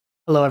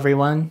Hello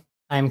everyone,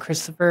 I'm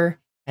Christopher,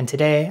 and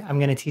today I'm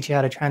going to teach you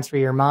how to transfer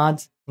your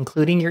mods,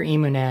 including your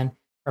EmuNAND,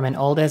 from an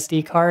old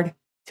SD card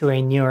to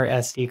a newer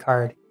SD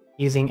card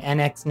using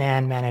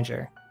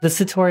NxNandManager. This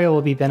tutorial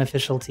will be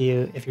beneficial to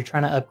you if you're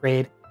trying to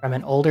upgrade from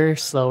an older,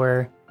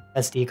 slower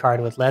SD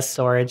card with less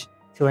storage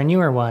to a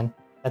newer one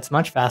that's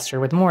much faster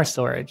with more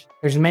storage.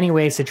 There's many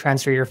ways to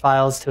transfer your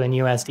files to a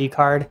new SD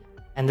card,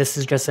 and this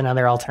is just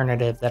another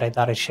alternative that I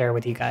thought I'd share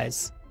with you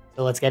guys.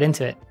 So let's get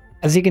into it.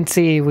 As you can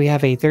see, we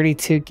have a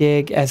 32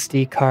 gig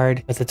SD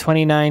card with a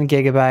 29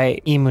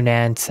 gigabyte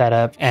EmuNAND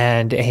setup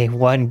and a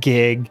 1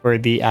 gig for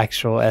the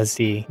actual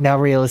SD. Now,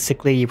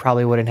 realistically, you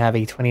probably wouldn't have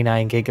a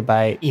 29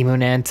 gigabyte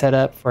EmuNAND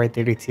setup for a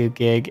 32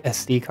 gig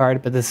SD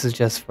card, but this is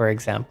just for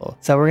example.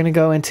 So we're going to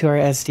go into our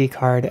SD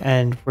card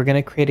and we're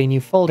going to create a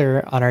new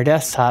folder on our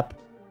desktop,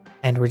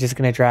 and we're just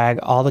going to drag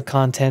all the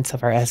contents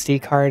of our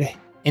SD card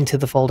into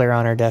the folder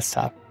on our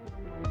desktop.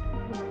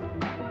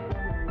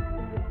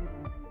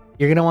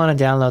 You're going to want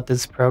to download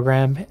this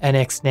program,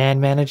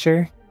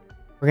 NxNandManager.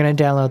 We're going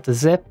to download the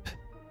zip.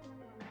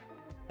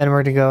 Then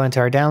we're going to go into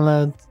our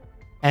downloads,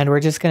 and we're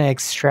just going to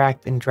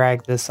extract and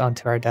drag this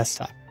onto our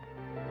desktop.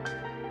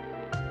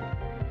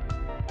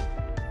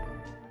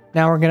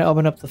 Now we're going to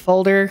open up the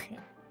folder,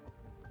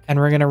 and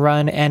we're going to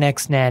run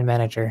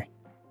NxNandManager.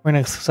 We're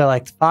going to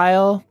select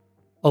File,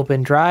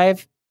 Open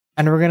Drive,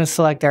 and we're going to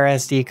select our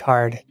SD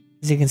card.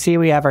 As you can see,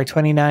 we have our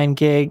 29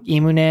 gig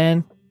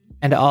EmuNAND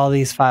and all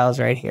these files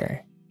right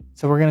here.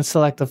 So we're going to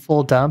select the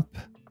full dump,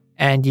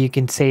 and you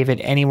can save it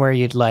anywhere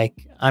you'd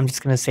like. I'm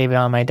just going to save it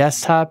on my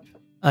desktop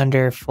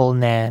under full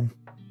NAND.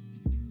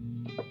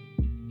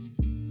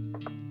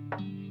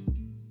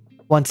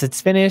 Once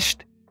it's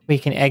finished, we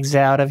can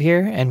exit out of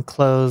here and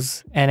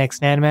close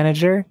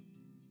NxNandManager.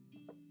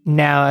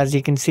 Now, as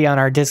you can see on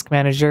our disk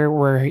manager,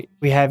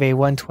 we have a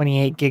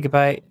 128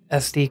 gigabyte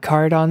SD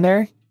card on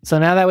there. So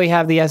now that we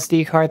have the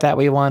SD card that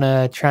we want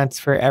to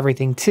transfer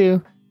everything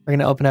to, we're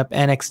going to open up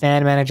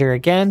NxNandManager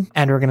again,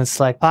 and we're going to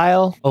select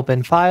File,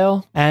 Open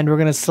File, and we're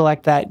going to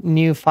select that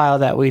new file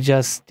that we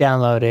just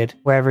downloaded,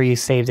 wherever you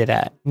saved it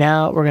at.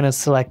 Now we're going to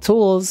select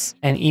Tools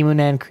and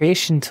EmuNAND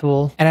Creation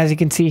Tool, and as you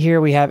can see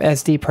here, we have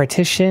SD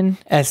Partition,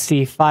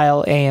 SD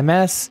File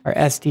AMS, or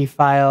SD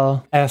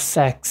File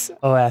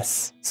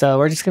SXOS. So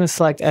we're just going to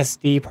select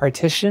SD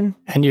Partition,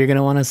 and you're going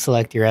to want to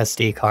select your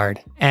SD card.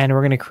 And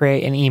we're going to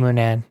create an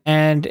EmuNAND,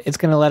 and it's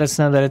going to let us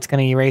know that it's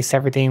going to erase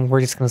everything.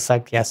 We're just going to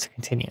select yes to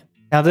continue.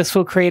 Now this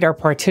will create our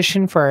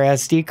partition for our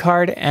SD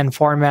card and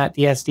format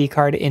the SD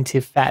card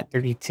into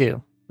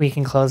FAT32. We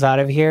can close out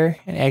of here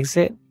and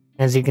exit.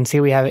 As you can see,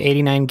 we have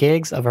 89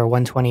 gigs of our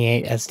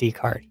 128 SD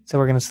card. So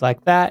we're going to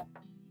select that.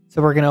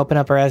 So we're going to open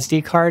up our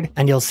SD card,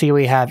 and you'll see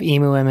we have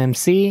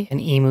EmuMMC and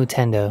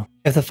EmuTendo.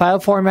 If the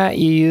file format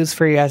you use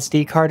for your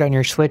SD card on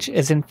your switch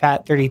isn't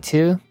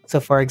FAT32,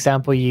 so for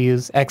example you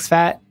use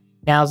ExFat,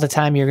 now's the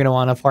time you're going to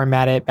want to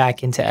format it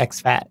back into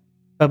ExFat.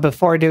 But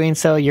before doing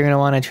so, you're going to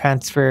want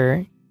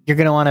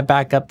to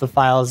back up the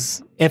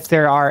files, if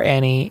there are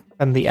any,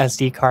 from the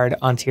SD card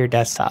onto your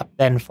desktop,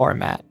 then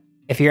format.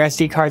 If your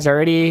SD card's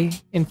already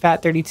in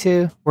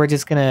FAT32, we're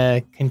just going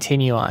to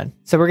continue on.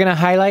 So we're going to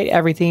highlight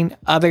everything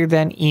other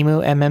than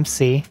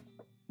EmuMMC,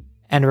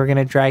 and we're going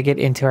to drag it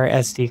into our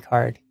SD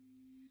card.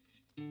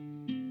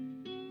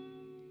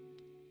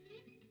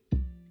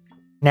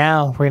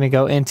 Now we're going to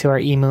go into our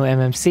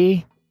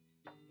EmuMMC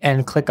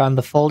and click on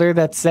the folder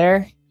that's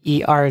there,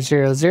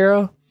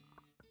 ER00.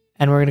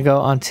 And we're going to go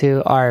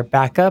onto our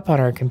backup on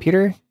our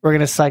computer. We're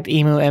going to select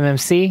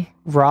EmuMMC,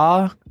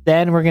 raw.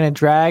 Then we're going to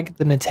drag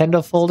the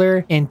Nintendo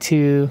folder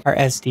into our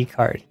SD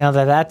card. Now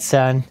that that's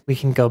done, we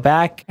can go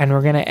back and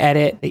we're going to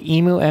edit the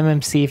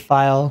EmuMMC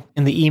file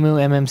in the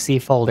EmuMMC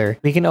folder.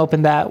 We can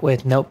open that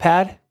with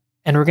Notepad,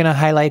 and we're going to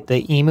highlight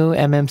the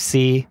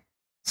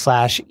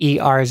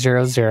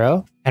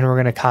EmuMMC/ER00, and we're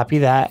going to copy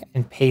that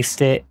and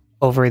paste it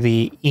over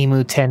the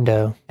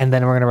EmuTendo, and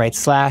then we're going to write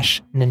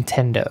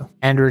 /Nintendo,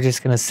 and we're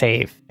just going to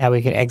save. Now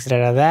we can exit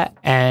out of that,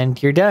 and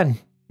you're done.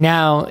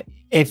 Now,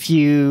 if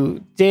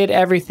you did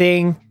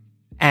everything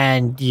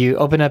and you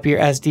open up your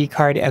SD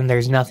card and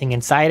there's nothing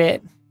inside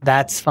it,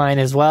 that's fine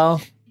as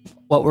well.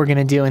 What we're going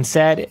to do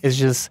instead is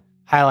just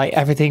highlight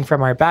everything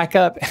from our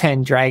backup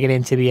and drag it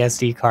into the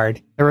SD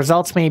card. The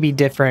results may be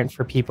different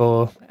for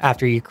people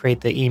after you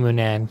create the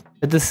EmuNAND,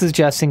 but this is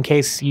just in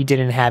case you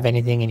didn't have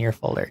anything in your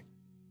folder.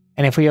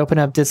 And if we open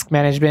up disk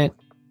management,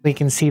 we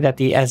can see that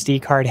the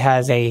SD card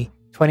has a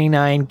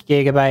 29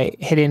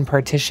 gigabyte hidden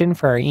partition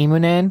for our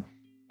EmuNAND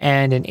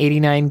and an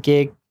 89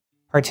 gig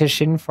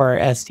partition for our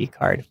SD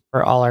card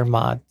for all our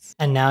mods.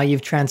 And now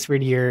you've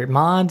transferred your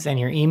mods and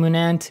your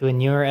EmuNAND to a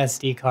newer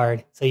SD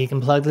card. So you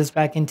can plug this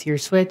back into your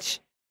switch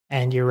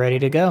and you're ready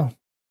to go.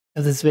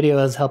 If this video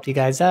has helped you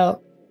guys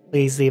out,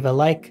 please leave a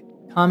like,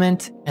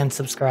 comment, and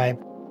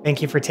subscribe.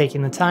 Thank you for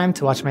taking the time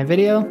to watch my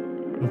video,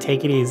 and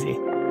take it easy.